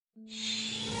I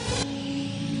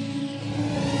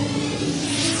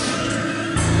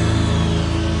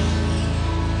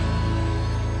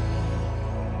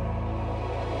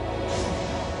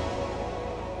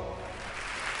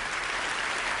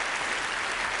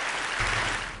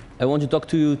want to talk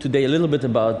to you today a little bit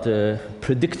about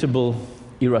predictable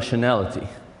irrationality.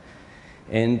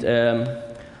 And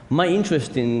my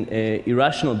interest in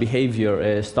irrational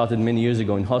behavior started many years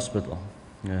ago in hospital.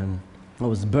 I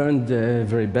was burned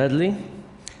very badly.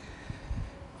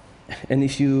 And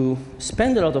if you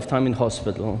spend a lot of time in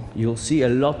hospital, you'll see a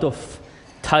lot of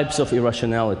types of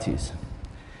irrationalities.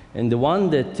 And the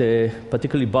one that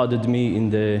particularly bothered me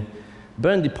in the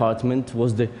burn department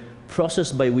was the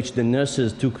process by which the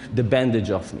nurses took the bandage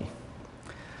off me.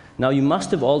 Now, you must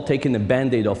have all taken a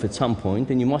Band-Aid off at some point,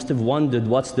 and you must have wondered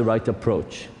what's the right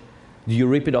approach. Do you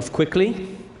rip it off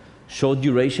quickly, short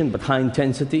duration but high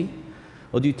intensity,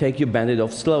 or do you take your Band-Aid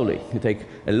off slowly? You take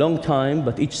a long time,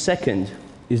 but each second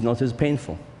is not as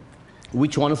painful.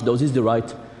 Which one of those is the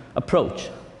right approach?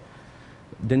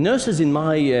 The nurses in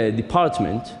my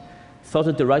department thought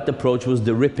that the right approach was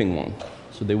the ripping one.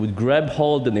 So they would grab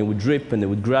hold, and they would rip, and they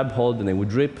would grab hold, and they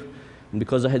would rip. And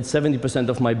because I had 70%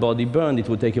 of my body burned, it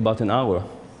would take about an hour.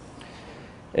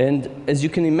 And as you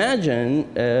can imagine,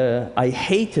 I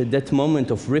hated that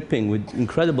moment of ripping with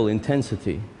incredible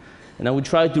intensity. And I would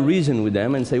try to reason with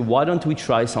them and say, why don't we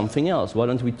try something else? Why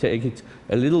don't we take it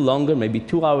a little longer, maybe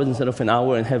 2 hours instead of an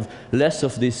hour, and have less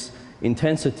of this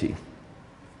intensity?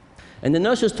 And the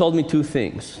nurses told me two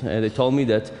things. They told me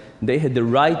that they had the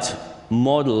right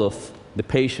model of the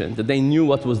patient, that they knew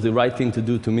what was the right thing to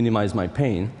do to minimize my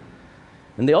pain.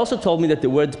 And they also told me that the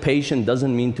word patient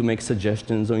doesn't mean to make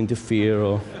suggestions or interfere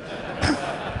or...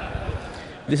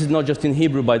 This is not just in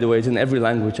Hebrew, by the way, it's in every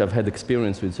language I've had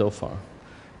experience with so far.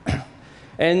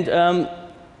 And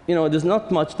you know,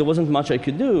 there wasn't much I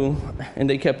could do, and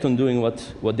they kept on doing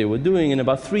what they were doing. And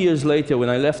about 3 years later, when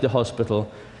I left the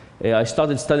hospital, I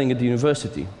started studying at the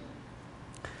university.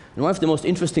 And one of the most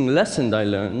interesting lessons I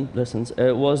learned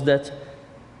was that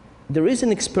there is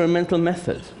an experimental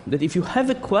method, that if you have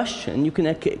a question, you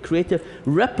can create a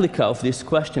replica of this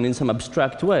question in some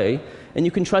abstract way, and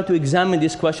you can try to examine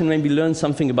this question and maybe learn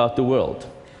something about the world.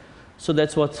 So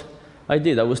that's what I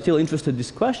did. I was still interested in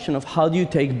this question of how do you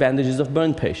take bandages of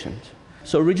burn patients.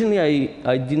 So originally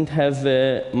I didn't have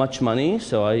much money,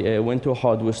 so I went to a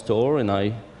hardware store and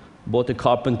I bought a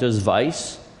carpenter's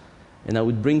vise. And I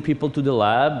would bring people to the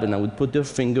lab, and I would put their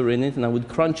finger in it, and I would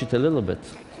crunch it a little bit.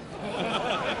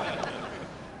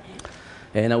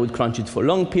 And I would crunch it for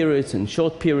long periods and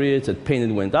short periods, at pain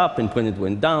it went up and when it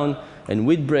went down, and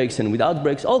with breaks and without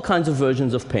breaks, all kinds of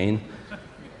versions of pain.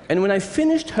 And when I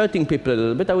finished hurting people a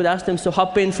little bit, I would ask them, so how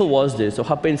painful was this, or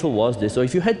how painful was this? Or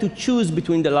if you had to choose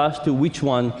between the last two, which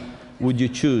one would you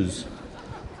choose?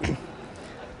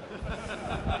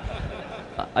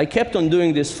 I kept on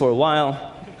doing this for a while.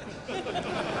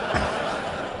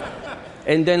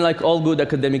 And then, like all good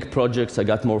academic projects, I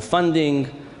got more funding.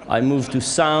 I moved to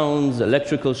sounds,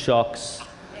 electrical shocks.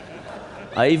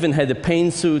 I even had a pain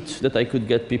suit that I could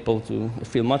get people to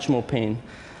feel much more pain.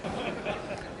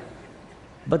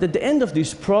 But at the end of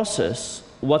this process,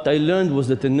 what I learned was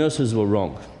that the nurses were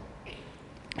wrong.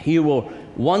 Here were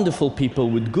wonderful people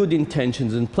with good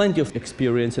intentions and plenty of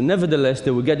experience, and nevertheless,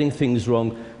 they were getting things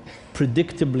wrong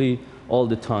predictably all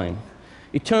the time.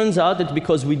 It turns out that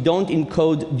because we don't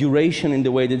encode duration in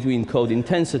the way that we encode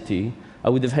intensity, I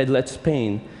would have had less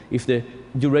pain if the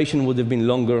duration would have been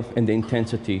longer and the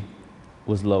intensity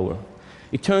was lower.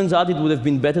 It turns out it would have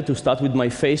been better to start with my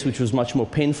face, which was much more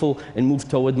painful, and move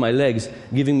toward my legs,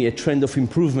 giving me a trend of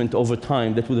improvement over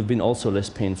time that would have been also less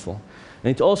painful.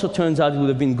 And it also turns out it would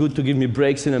have been good to give me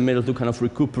breaks in the middle to kind of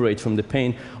recuperate from the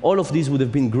pain. All of these would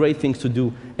have been great things to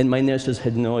do, and my nurses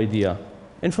had no idea.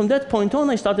 And from that point on,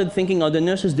 I started thinking, are the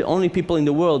nurses the only people in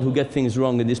the world who get things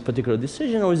wrong in this particular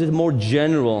decision, or is it a more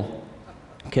general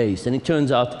case? And it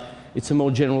turns out it's a more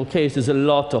general case. There's a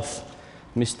lot of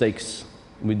mistakes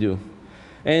we do.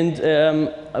 And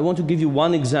I want to give you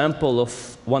one example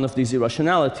of one of these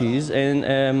irrationalities,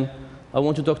 and I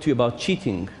want to talk to you about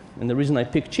cheating. And the reason I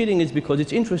picked cheating is because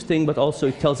it's interesting, but also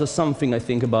it tells us something, I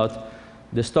think, about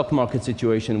the stock market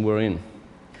situation we're in.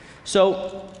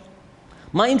 So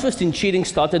my interest in cheating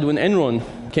started when Enron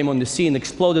came on the scene,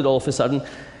 exploded all of a sudden,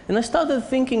 and I started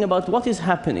thinking about what is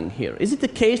happening here. Is it the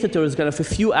case that there is kind of a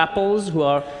few apples who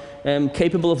are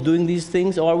capable of doing these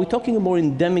things, or are we talking a more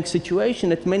endemic situation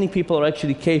that many people are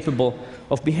actually capable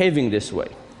of behaving this way?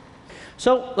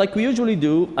 So, like we usually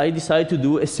do, I decided to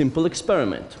do a simple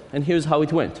experiment, and here's how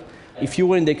it went. If you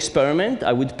were in the experiment,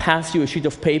 I would pass you a sheet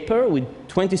of paper with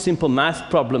 20 simple math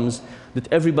problems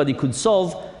that everybody could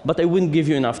solve, but I wouldn't give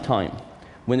you enough time.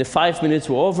 When the 5 minutes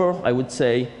were over, I would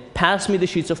say, pass me the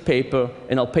sheets of paper,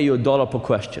 and I'll pay you $1 per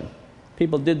question.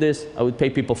 People did this. I would pay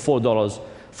people $4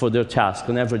 for their task.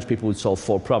 On average, people would solve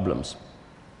 4 problems.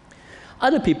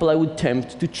 Other people I would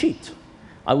tempt to cheat.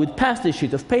 I would pass the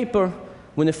sheet of paper.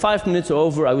 When the 5 minutes are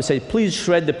over, I would say, please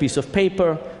shred the piece of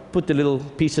paper, put the little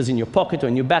pieces in your pocket or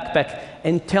in your backpack,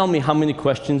 and tell me how many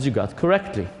questions you got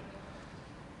correctly.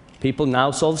 People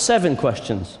now solve 7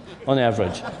 questions on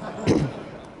average.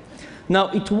 Now,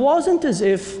 it wasn't as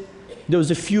if there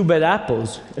was a few bad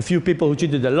apples, a few people who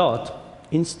cheated a lot.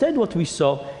 Instead, what we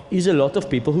saw is a lot of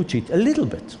people who cheat a little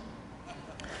bit.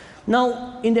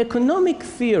 Now, in the economic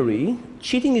theory,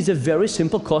 cheating is a very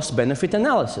simple cost-benefit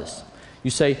analysis.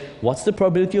 You say, what's the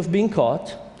probability of being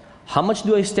caught? How much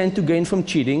do I stand to gain from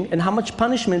cheating? And how much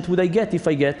punishment would I get if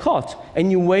I get caught?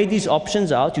 And you weigh these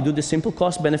options out, you do the simple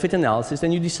cost-benefit analysis,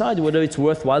 and you decide whether it's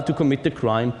worthwhile to commit the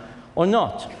crime or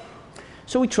not.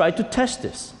 So we tried to test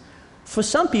this. For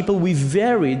some people, we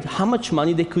varied how much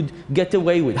money they could get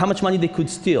away with, how much money they could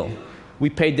steal. We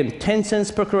paid them 10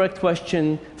 cents per correct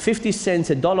question, 50 cents,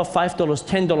 $1, $5,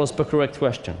 $10 per correct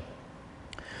question.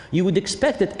 You would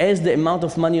expect that as the amount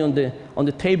of money on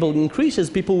the table increases,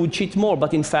 people would cheat more,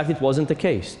 but in fact, it wasn't the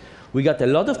case. We got a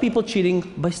lot of people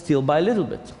cheating, but still by a little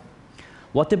bit.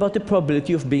 What about the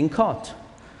probability of being caught?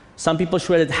 Some people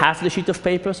shredded half the sheet of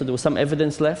paper, so there was some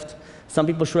evidence left. Some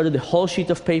people shredded the whole sheet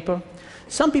of paper.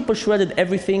 Some people shredded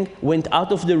everything, went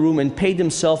out of the room, and paid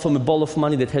themselves from a ball of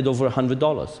money that had over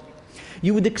 $100.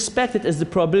 You would expect that as the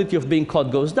probability of being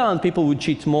caught goes down, people would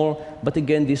cheat more, but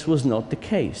again, this was not the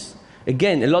case.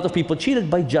 Again, a lot of people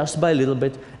cheated just by a little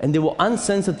bit, and they were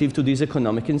unsensitive to these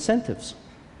economic incentives.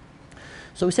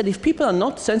 So we said, if people are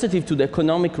not sensitive to the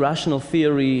economic rational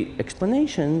theory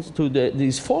explanations, to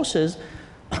these forces,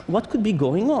 what could be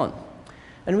going on?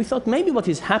 And we thought maybe what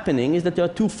is happening is that there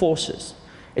are 2 forces.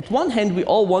 At one hand, we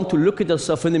all want to look at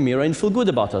ourselves in the mirror and feel good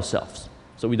about ourselves.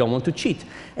 So we don't want to cheat.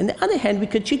 On the other hand, we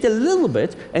could cheat a little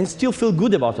bit and still feel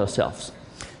good about ourselves.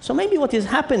 So maybe what is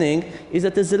happening is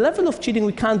that there's a level of cheating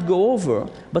we can't go over,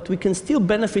 but we can still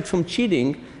benefit from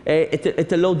cheating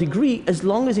at a low degree as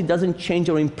long as it doesn't change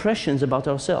our impressions about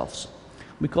ourselves.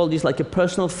 We call this like a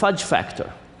personal fudge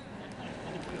factor.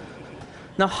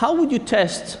 Now, how would you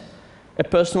test a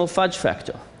personal fudge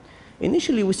factor?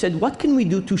 Initially, we said, what can we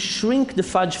do to shrink the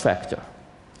fudge factor?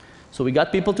 So we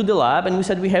got people to the lab, and we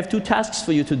said, we have 2 tasks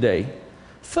for you today.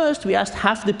 First, we asked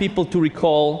half the people to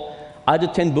recall either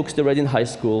 10 books they read in high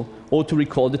school or to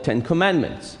recall the 10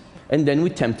 commandments. And then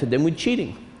we tempted them with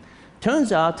cheating.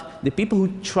 Turns out, the people who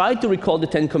tried to recall the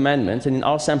 10 commandments, and in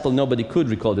our sample, nobody could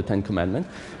recall the 10 commandments,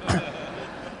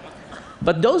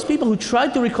 but those people who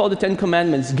tried to recall the 10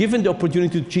 commandments, given the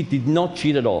opportunity to cheat, did not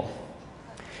cheat at all.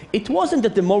 It wasn't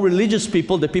that the more religious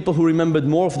people, the people who remembered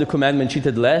more of the commandment,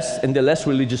 cheated less, and the less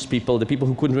religious people, the people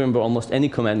who couldn't remember almost any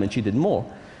commandment, cheated more.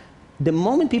 The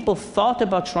moment people thought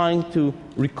about trying to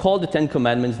recall the 10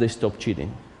 commandments, they stopped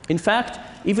cheating. In fact,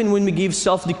 even when we give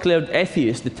self-declared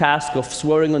atheists the task of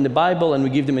swearing on the Bible and we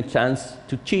give them a chance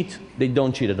to cheat, they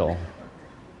don't cheat at all.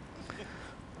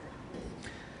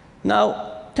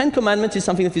 Now, 10 commandments is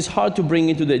something that is hard to bring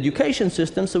into the education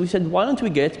system, so we said, why don't we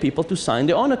get people to sign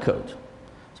the honor code?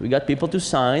 So we got people to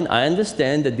sign. I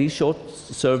understand that this short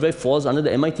survey falls under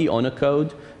the MIT honor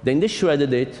code. Then they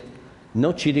shredded it,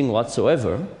 no cheating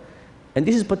whatsoever. And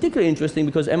this is particularly interesting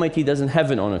because MIT doesn't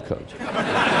have an honor code.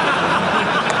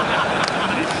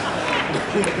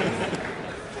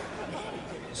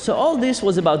 So all this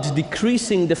was about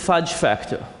decreasing the fudge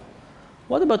factor.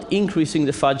 What about increasing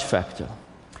the fudge factor?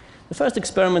 The first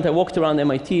experiment, I walked around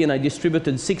MIT and I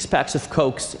distributed 6 packs of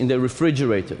Cokes in the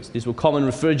refrigerators. These were common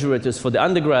refrigerators for the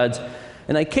undergrads.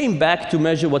 And I came back to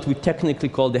measure what we technically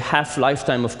call the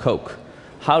half-lifetime of Coke.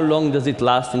 How long does it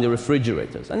last in the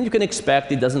refrigerators? And you can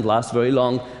expect it doesn't last very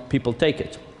long. People take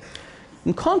it.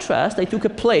 In contrast, I took a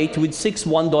plate with 6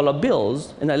 $1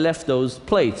 bills and I left those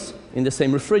plates in the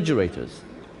same refrigerators.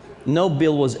 No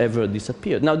bill was ever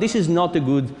disappeared. Now, this is not a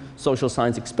good social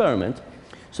science experiment.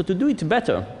 So to do it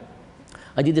better,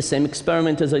 I did the same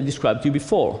experiment as I described to you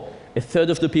before. 1/3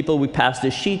 of the people, we passed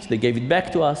the sheet, they gave it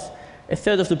back to us.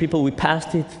 1/3 of the people, we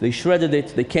passed it, they shredded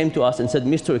it, they came to us and said,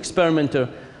 Mr. Experimenter,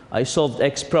 I solved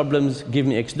X problems, give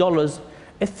me X dollars.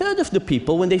 1/3 of the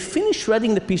people, when they finished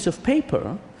shredding the piece of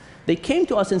paper, they came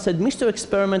to us and said, Mr.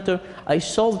 Experimenter, I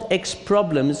solved X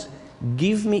problems,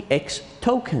 give me X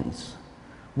tokens.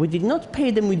 We did not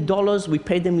pay them with dollars, we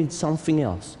paid them with something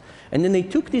else. And then they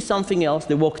took this something else,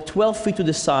 they walked 12 feet to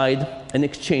the side and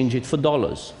exchanged it for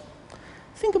dollars.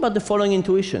 Think about the following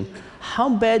intuition. How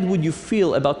bad would you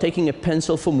feel about taking a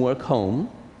pencil from work home,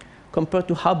 compared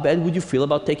to how bad would you feel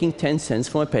about taking 10 cents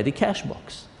from a petty cash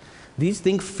box. These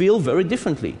things feel very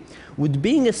differently. Would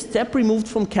being a step removed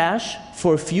from cash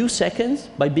for a few seconds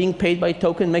by being paid by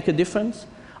token make a difference?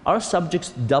 Our subjects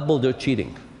double their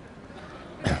cheating.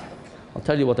 I'll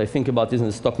tell you what I think about this in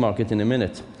the stock market in a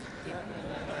minute.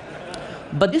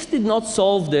 But this did not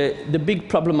solve the big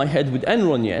problem I had with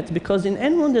Enron yet, because in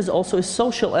Enron there's also a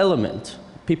social element.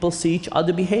 People see each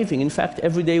other behaving. In fact,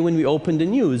 every day when we open the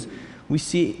news, we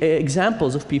see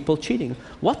examples of people cheating.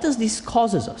 What does this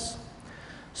causes us?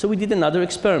 So we did another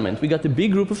experiment. We got a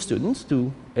big group of students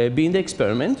to be in the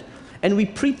experiment, and we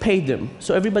prepaid them.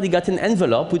 So everybody got an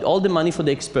envelope with all the money for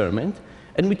the experiment,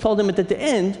 and we told them that at the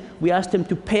end, we asked them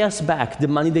to pay us back the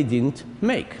money they didn't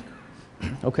make.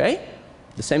 Okay?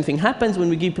 The same thing happens when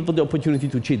we give people the opportunity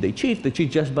to cheat. They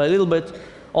cheat just by a little bit,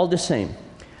 all the same.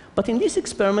 But in this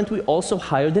experiment, we also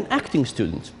hired an acting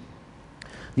student.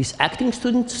 This acting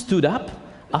student stood up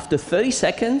after 30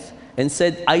 seconds and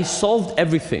said, "I solved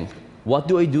everything. What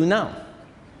do I do now?"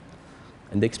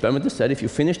 And the experimenter said, "If you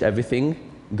finished everything,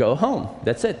 go home.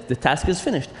 That's it. The task is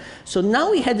finished." So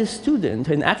now we had a student,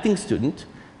 an acting student,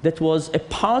 that was a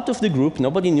part of the group.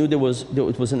 Nobody knew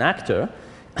it was an actor.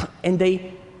 And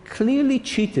they clearly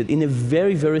cheated in a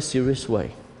very, very serious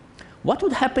way. What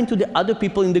would happen to the other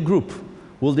people in the group?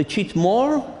 Will they cheat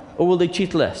more or will they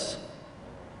cheat less?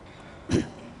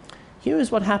 Here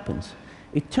is what happens.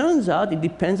 It turns out it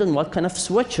depends on what kind of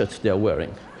sweatshirt they're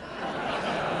wearing.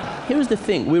 Here's the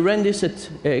thing. We ran this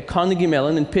at Carnegie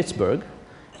Mellon in Pittsburgh.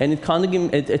 And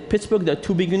at Pittsburgh, there are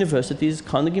two big universities,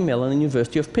 Carnegie Mellon and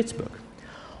University of Pittsburgh.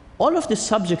 All of the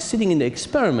subjects sitting in the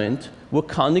experiment were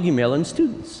Carnegie Mellon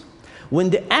students. When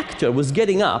the actor was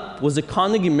getting up, was a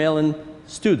Carnegie Mellon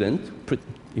student.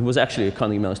 He was actually a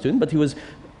Carnegie Mellon student, but he was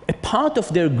a part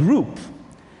of their group.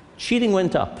 Cheating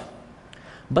went up.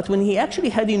 But when he actually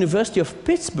had the University of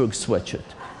Pittsburgh sweatshirt,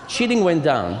 cheating went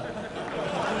down.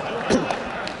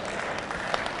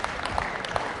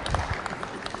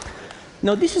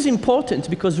 Now, this is important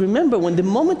because remember, when the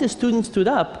moment the student stood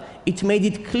up, it made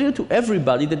it clear to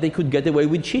everybody that they could get away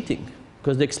with cheating.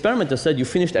 Because the experimenter said, "You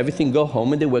finished everything, go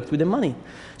home," and they worked with the money.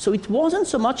 So it wasn't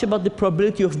so much about the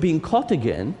probability of being caught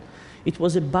again, it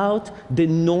was about the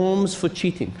norms for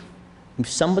cheating. If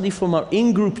somebody from our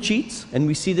in-group cheats and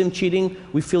we see them cheating,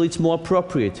 we feel it's more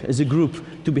appropriate as a group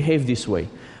to behave this way.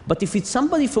 But if it's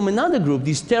somebody from another group,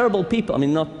 these terrible people, I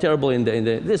mean, not terrible in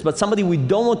this, but somebody we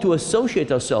don't want to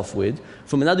associate ourselves with,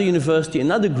 from another university,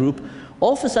 another group,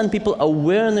 all of a sudden people's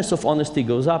awareness of honesty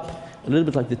goes up, a little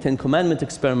bit like the 10 Commandment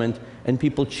experiment, and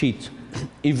people cheat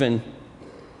even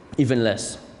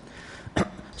less.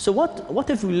 So what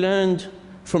have we learned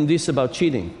from this about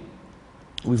cheating?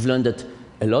 We've learned that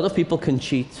a lot of people can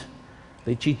cheat.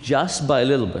 They cheat just by a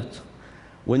little bit.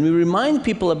 When we remind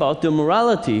people about their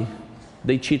morality,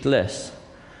 they cheat less.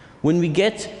 When we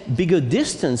get bigger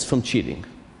distance from cheating,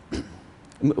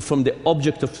 from the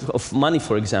object of money,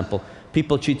 for example,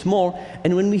 people cheat more.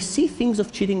 And when we see things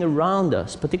of cheating around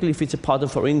us, particularly if it's a part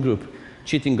of our in-group,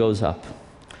 cheating goes up.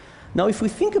 Now, if we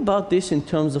think about this in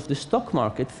terms of the stock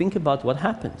market, think about what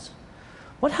happens.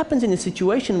 What happens in a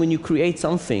situation when you create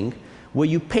something where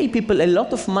you pay people a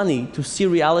lot of money to see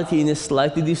reality in a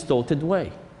slightly distorted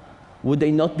way? Would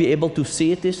they not be able to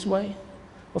see it this way?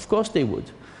 Of course they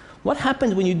would. What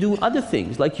happens when you do other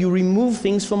things, like you remove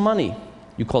things from money?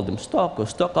 You call them stock or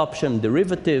stock option,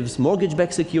 derivatives,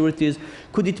 mortgage-backed securities.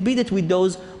 Could it be that with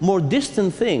those more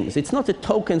distant things, it's not a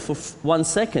token for 1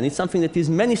 second, it's something that is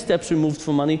many steps removed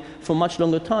from money for much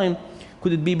longer time?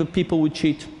 Could it be that people would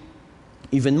cheat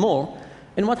even more?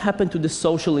 And what happened to the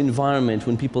social environment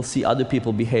when people see other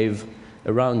people behave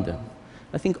around them?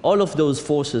 I think all of those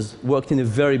forces worked in a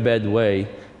very bad way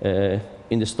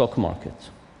in the stock market.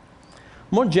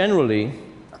 More generally,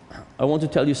 I want to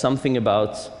tell you something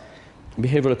about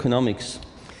behavioral economics.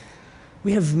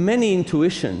 We have many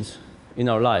intuitions in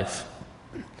our life.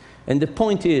 And the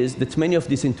point is that many of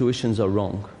these intuitions are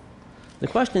wrong. The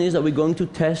question is, are we going to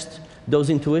test those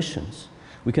intuitions?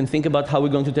 We can think about how we're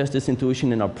going to test this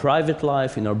intuition in our private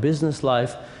life, in our business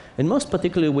life, and most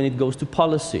particularly when it goes to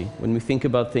policy, when we think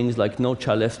about things like No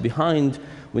Child Left Behind,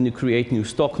 when you create new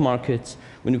stock markets,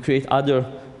 when you create other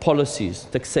policies,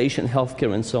 taxation,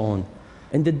 healthcare, and so on.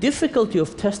 And the difficulty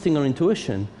of testing our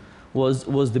intuition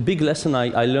was the big lesson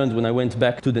I learned when I went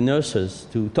back to the nurses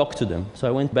to talk to them. So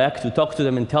I went back to talk to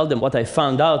them and tell them what I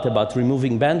found out about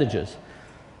removing bandages.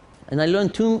 And I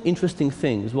learned two interesting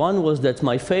things. One was that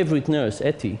my favorite nurse,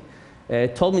 Etty,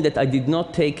 told me that I did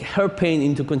not take her pain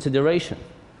into consideration.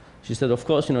 She said, of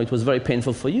course, it was very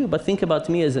painful for you, but think about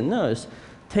me as a nurse.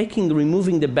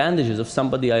 removing the bandages of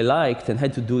somebody I liked and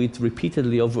had to do it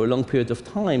repeatedly over a long period of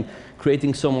time,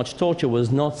 creating so much torture,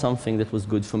 was not something that was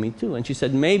good for me too. And she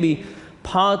said maybe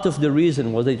part of the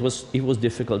reason was that it was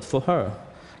difficult for her.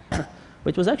 But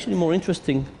it was actually more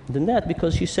interesting than that,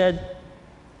 because she said,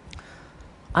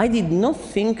 I did not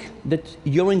think that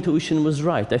your intuition was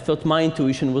right. I thought my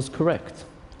intuition was correct.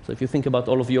 So if you think about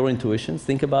all of your intuitions,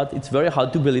 think about it's very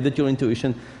hard to believe that your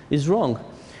intuition is wrong.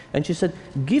 And she said,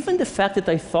 given the fact that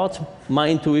I thought my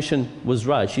intuition was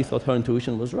right, she thought her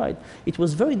intuition was right, it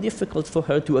was very difficult for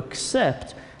her to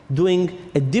accept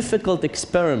doing a difficult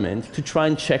experiment to try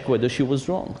and check whether she was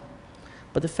wrong.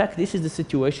 But the fact, this is the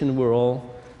situation we're all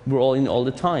in all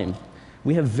the time.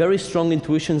 We have very strong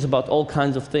intuitions about all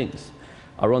kinds of things.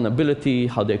 Our own ability,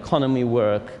 how the economy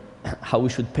works, how we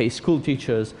should pay school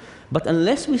teachers. But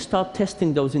unless we start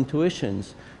testing those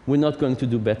intuitions, we're not going to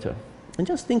do better. And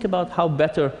just think about how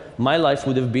better my life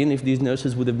would have been if these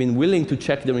nurses would have been willing to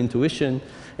check their intuition,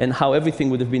 and how everything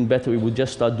would have been better if we would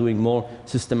just start doing more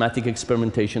systematic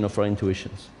experimentation of our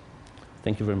intuitions.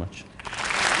 Thank you very much.